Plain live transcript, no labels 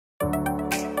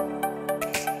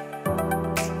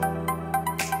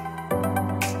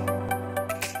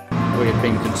had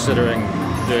been considering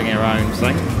doing our own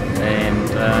thing,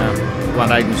 and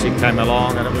one agency came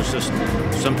along, and it was just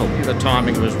simple. The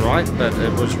timing was right, but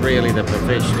it was really the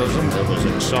professionalism. It was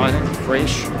exciting,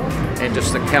 fresh, and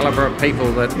just the calibre of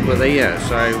people that were there.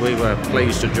 So we were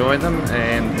pleased to join them,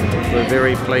 and we're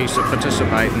very pleased to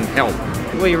participate and help.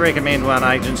 We recommend one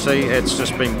agency. It's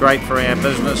just been great for our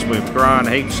business. We've grown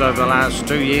heaps over the last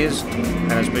 2 years,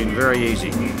 and it's been very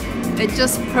easy. It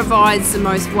just provides the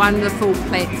most wonderful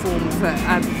platform for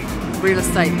a real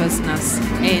estate business,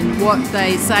 and what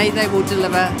they say they will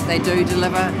deliver, they do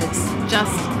deliver. It's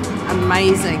just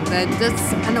amazing. They're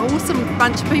just an awesome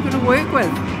bunch of people to work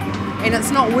with, and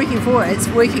it's not working for, it's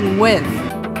working with.